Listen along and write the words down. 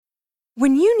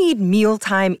When you need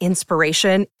mealtime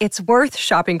inspiration, it's worth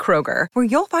shopping Kroger, where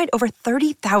you'll find over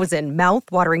 30,000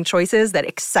 mouth-watering choices that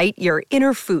excite your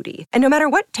inner foodie. And no matter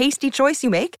what tasty choice you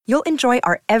make, you'll enjoy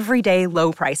our everyday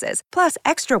low prices, plus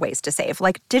extra ways to save,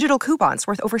 like digital coupons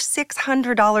worth over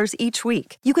 $600 each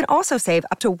week. You can also save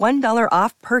up to $1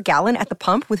 off per gallon at the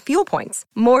pump with fuel points.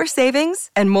 More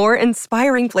savings and more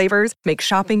inspiring flavors make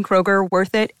shopping Kroger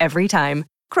worth it every time.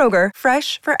 Kroger,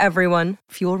 fresh for everyone.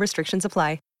 Fuel restrictions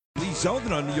apply. Lee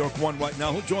Zeldin on New York One right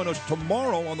now. He'll join us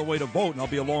tomorrow on the way to vote, and I'll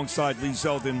be alongside Lee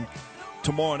Zeldin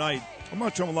tomorrow night. I'm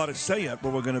not sure I'm allowed to say yet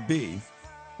where we're going to be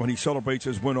when he celebrates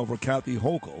his win over Kathy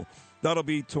Hochul. That'll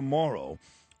be tomorrow.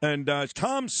 And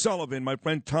Tom Sullivan, my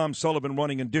friend Tom Sullivan,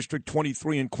 running in District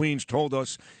 23 in Queens, told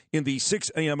us in the 6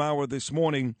 a.m. hour this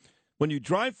morning, when you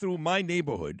drive through my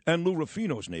neighborhood and Lou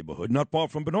Rufino's neighborhood, not far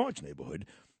from Bernard's neighborhood,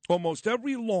 almost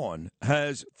every lawn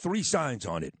has 3 signs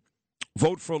on it.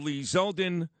 Vote for Lee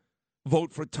Zeldin,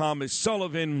 vote for Thomas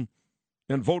Sullivan,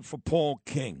 and vote for Paul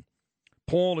King.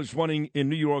 Paul is running in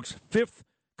New York's 5th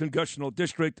congressional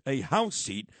district, a House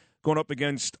seat, going up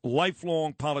against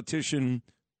lifelong politician,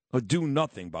 a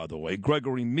do-nothing, by the way,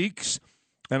 Gregory Meeks.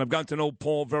 And I've gotten to know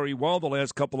Paul very well the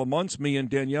last couple of months, me and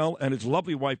Danielle, and his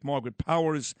lovely wife, Margaret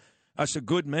Powers. That's a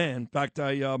good man. In fact,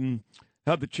 I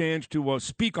had the chance to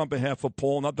speak on behalf of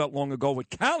Paul not that long ago at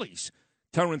Callie's,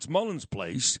 Terrence Mullins'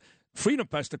 place, Freedom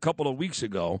Fest a couple of weeks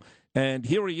ago. And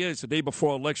here he is the day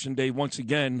before Election Day once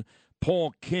again,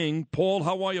 Paul King. Paul,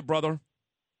 how are you, brother?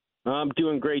 I'm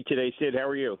doing great today, Sid. How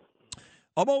are you?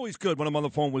 I'm always good when I'm on the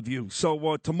phone with you.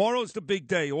 So tomorrow's the big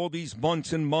day. All these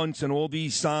months and months and all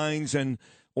these signs and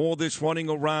all this running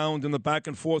around and the back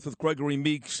and forth with Gregory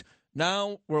Meeks.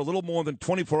 Now we're a little more than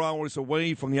 24 hours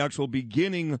away from the actual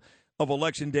beginning of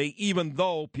Election Day, even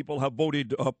though people have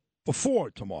voted before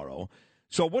tomorrow.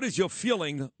 So what is your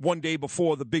feeling one day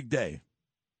before the big day?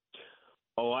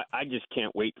 Oh, I just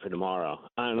can't wait for tomorrow.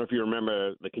 I don't know if you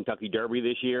remember the Kentucky Derby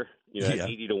this year. You know, that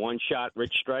 80-1 shot,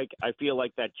 Rich Strike. I feel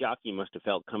like that jockey must have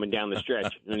felt coming down the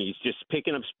stretch. And he's just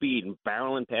picking up speed and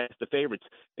barreling past the favorites.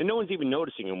 And no one's even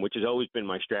noticing him, which has always been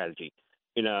my strategy.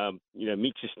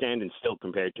 Meeks is standing still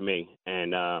compared to me.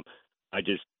 And I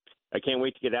can't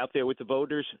wait to get out there with the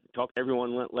voters, talk to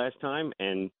everyone last time,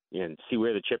 and see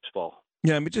where the chips fall.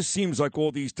 Yeah, it just seems like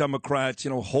all these Democrats,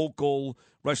 Hochul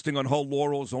resting on her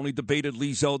laurels, only debated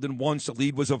Lee Zeldin once. The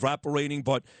lead was evaporating,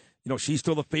 but, she's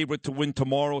still the favorite to win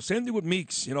tomorrow. Same thing with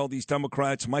Meeks. These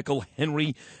Democrats, Michael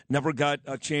Henry never got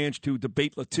a chance to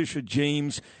debate Letitia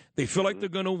James. They feel like they're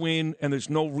going to win, and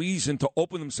there's no reason to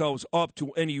open themselves up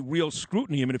to any real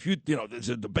scrutiny. I mean, if there's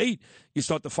a debate, you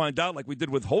start to find out, like we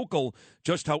did with Hochul,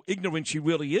 just how ignorant she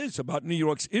really is about New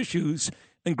York's issues.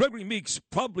 And Gregory Meeks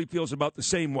probably feels about the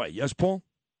same way. Yes, Paul?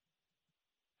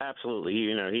 Absolutely.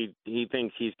 He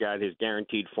thinks he's got his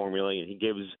guaranteed formula, and he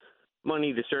gives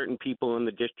money to certain people in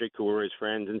the district who are his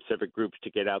friends and civic groups to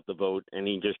get out the vote, and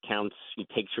he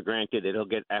takes for granted that he'll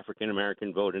get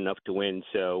African-American vote enough to win.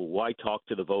 So why talk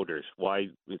to the voters? Why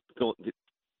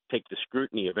take the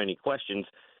scrutiny of any questions?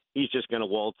 He's just going to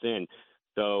waltz in.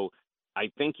 So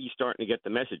I think he's starting to get the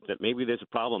message that maybe there's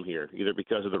a problem here, either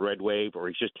because of the red wave or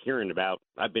he's just hearing about.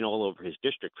 I've been all over his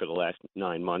district for the last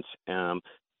 9 months. A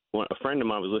friend of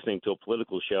mine was listening to a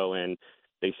political show, and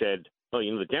they said,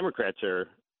 the Democrats are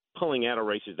pulling out of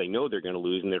races they know they're going to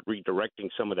lose, and they're redirecting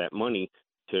some of that money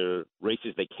to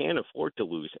races they can't afford to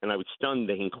lose. And I was stunned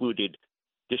they included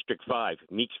District 5,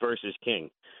 Meeks versus King.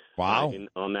 Wow.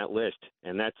 On that list.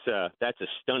 And that's a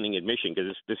stunning admission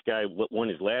because this guy won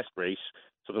his last race,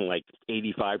 something like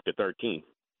 85-13.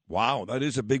 Wow, that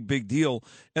is a big, big deal.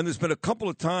 And there's been a couple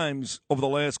of times over the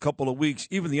last couple of weeks,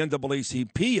 even the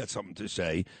NAACP had something to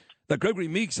say, that Gregory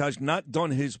Meeks has not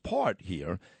done his part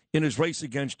here in his race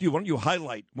against you. Why don't you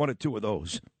highlight one or two of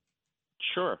those?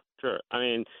 Sure. I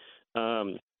mean,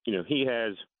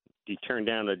 he turned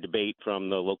down a debate from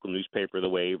the local newspaper, The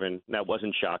Wave, and that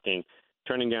wasn't shocking.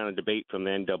 Turning down a debate from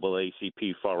the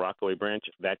NAACP Far Rockaway branch,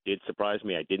 that did surprise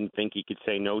me. I didn't think he could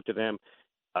say no to them.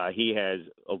 He has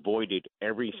avoided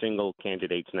every single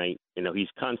candidate's night.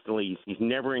 He's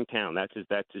never in town. That's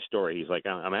his story. He's like,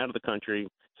 I'm out of the country.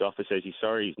 His office says he's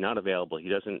sorry, he's not available. He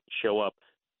doesn't show up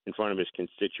in front of his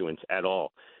constituents at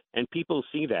all. And people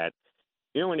see that,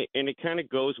 and it kind of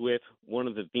goes with one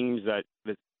of the themes that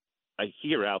I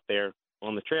hear out there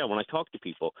on the trail when I talk to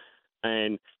people.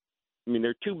 And I mean,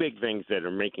 there are two big things that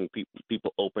are making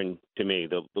people open to me.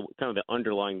 The kind of the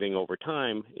underlying thing over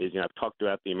time is, I've talked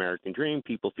about the American dream.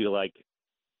 People feel like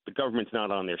the government's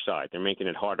not on their side. They're making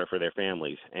it harder for their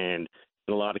families. And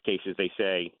in a lot of cases, they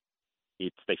say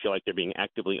they feel like they're being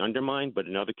actively undermined. But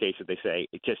in other cases, they say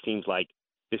it just seems like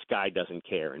this guy doesn't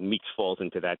care. And Meeks falls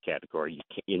into that category.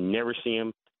 You never see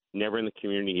him, never in the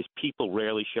community. His people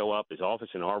rarely show up. His office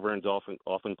in Auburn's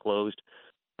often closed.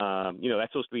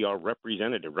 That's supposed to be our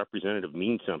representative. Representative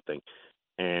means something.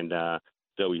 And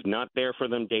so he's not there for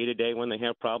them day to day when they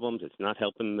have problems. It's not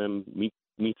helping them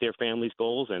meet their family's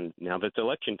goals. And now that it's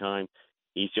election time,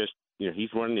 he's just, he's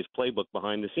running his playbook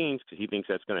behind the scenes because he thinks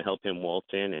that's going to help him waltz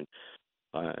in. And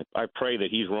I pray that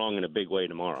he's wrong in a big way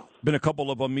tomorrow. Been a couple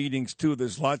of meetings, too.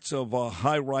 There's lots of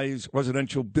high-rise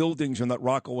residential buildings in that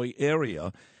Rockaway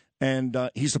area. And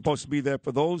he's supposed to be there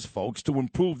for those folks to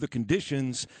improve the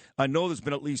conditions. I know there's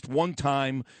been at least one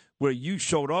time where you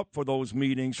showed up for those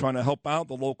meetings trying to help out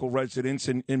the local residents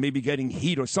and maybe getting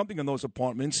heat or something in those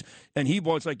apartments. And he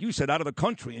was, like you said, out of the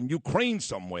country in Ukraine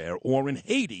somewhere or in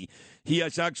Haiti. He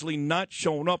has actually not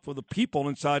shown up for the people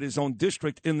inside his own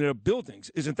district in their buildings.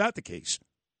 Isn't that the case?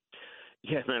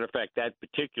 Yeah, as a matter of fact, that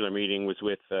particular meeting was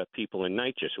with people in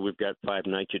NYCHA. So we've got 5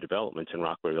 NYCHA developments in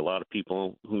Rockaway. A lot of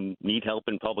people who need help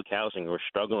in public housing or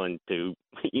struggling to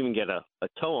even get a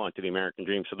toe onto the American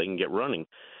dream so they can get running.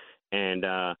 And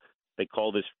they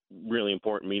called this really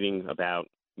important meeting about,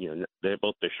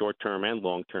 both the short-term and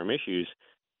long-term issues.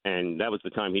 And that was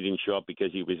the time he didn't show up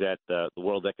because he was at the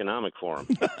World Economic Forum.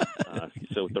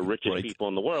 So the richest people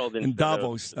in the world. In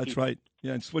Davos, that's right.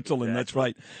 Yeah, in Switzerland, that's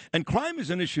right. And crime is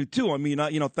an issue, too. I mean,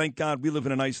 thank God we live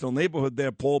in a nice little neighborhood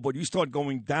there, Paul, but you start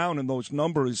going down in those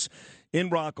numbers in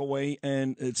Rockaway,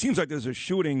 and it seems like there's a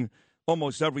shooting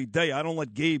almost every day. I don't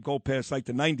let Gabe go past like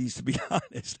the 90s, to be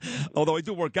honest, although I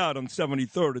do work out on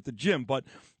 73rd at the gym. But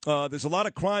there's a lot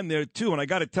of crime there, too, and I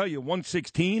got to tell you,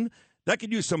 116, that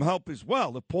could use some help as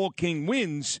well. If Paul King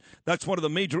wins, that's one of the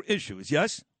major issues,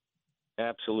 yes?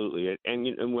 Absolutely.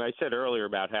 And what I said earlier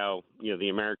about how, the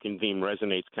American theme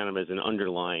resonates kind of as an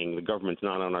underlying, the government's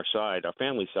not on our side, our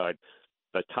family side,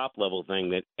 the top level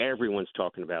thing that everyone's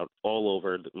talking about all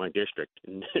over my district.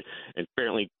 And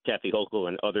apparently Kathy Hochul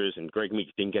and others and Greg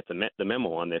Meeks didn't get the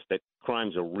memo on this, that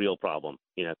crime's a real problem.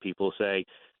 People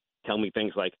tell me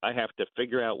things like, I have to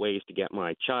figure out ways to get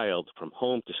my child from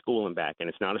home to school and back. And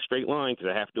it's not a straight line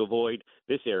because I have to avoid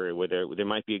this area where there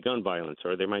might be a gun violence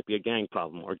or there might be a gang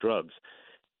problem or drugs.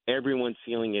 Everyone's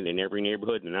feeling it in every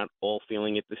neighborhood and not all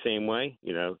feeling it the same way.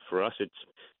 For us, it's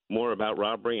more about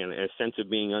robbery and a sense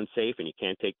of being unsafe and you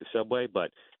can't take the subway.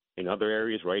 But in other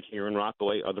areas right here in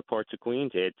Rockaway, other parts of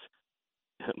Queens, it's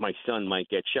my son might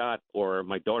get shot or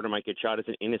my daughter might get shot as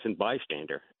an innocent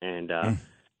bystander. And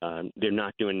they're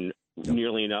not doing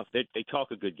nearly enough. They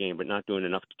talk a good game, but not doing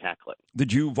enough to tackle it.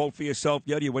 Did you vote for yourself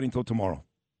yet? Or are you waiting until tomorrow?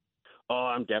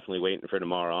 Oh, I'm definitely waiting for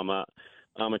tomorrow. I'm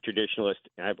a traditionalist.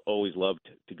 I've always loved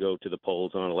to go to the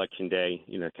polls on Election Day,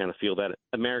 kind of feel that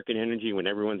American energy when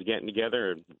everyone's getting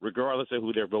together, regardless of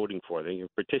who they're voting for. You're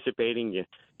participating. You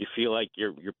feel like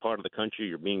you're part of the country.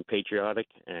 You're being patriotic.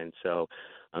 And so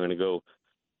I'm going to go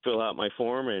fill out my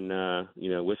form and,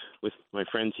 with my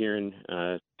friends here in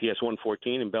PS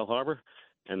 114 in Bell Harbor.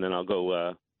 And then I'll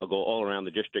go all around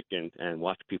the district and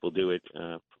watch people do it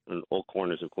in all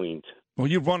corners of Queens. Well,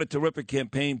 you've run a terrific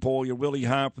campaign, Paul. You really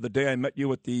have. For the day I met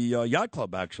you at the yacht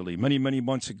club, actually, many, many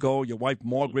months ago. Your wife,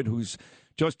 Margaret, who's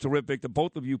just terrific. The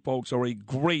both of you folks are a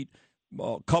great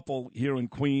couple here in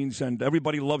Queens, and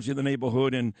everybody loves you in the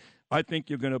neighborhood. And I think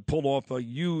you're going to pull off a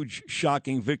huge,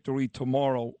 shocking victory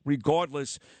tomorrow.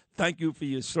 Regardless, thank you for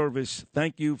your service.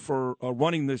 Thank you for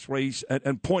running this race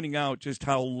and pointing out just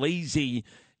how lazy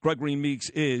Gregory Meeks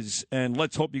is. And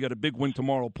let's hope you get a big win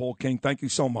tomorrow, Paul King. Thank you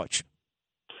so much.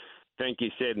 Thank you,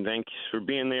 Sid, and thanks for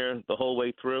being there the whole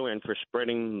way through and for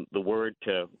spreading the word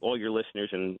to all your listeners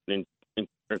and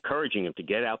encouraging them to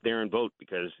get out there and vote,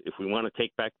 because if we want to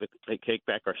take back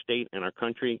our state and our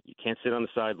country, you can't sit on the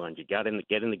sidelines. You got to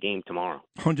get in the game tomorrow.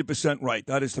 100% right.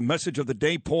 That is the message of the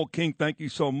day. Paul King, thank you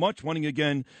so much. Running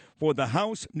again for the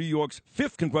House, New York's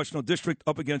 5th Congressional District,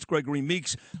 up against Gregory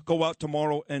Meeks. Go out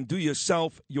tomorrow and do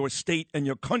yourself, your state, and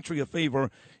your country a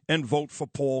favor and vote for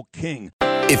Paul King.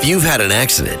 If you've had an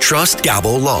accident, trust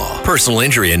Gabo Law. Personal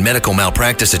injury and medical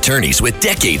malpractice attorneys with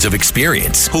decades of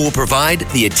experience who will provide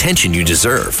the attention you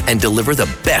deserve and deliver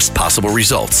the best possible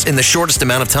results in the shortest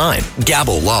amount of time.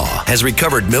 Gabo Law has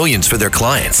recovered millions for their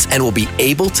clients and will be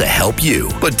able to help you.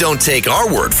 But don't take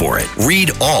our word for it.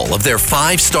 Read all of their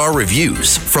 5-star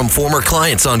reviews from former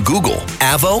clients on Google,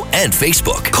 Avo, and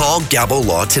Facebook. Call Gabo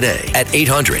Law today at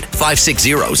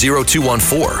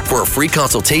 800-560-0214 for a free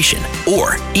consultation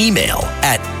or email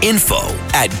at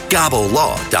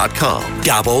info@gabolaw.com.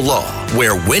 Gabo Law,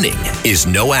 where winning is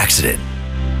no accident.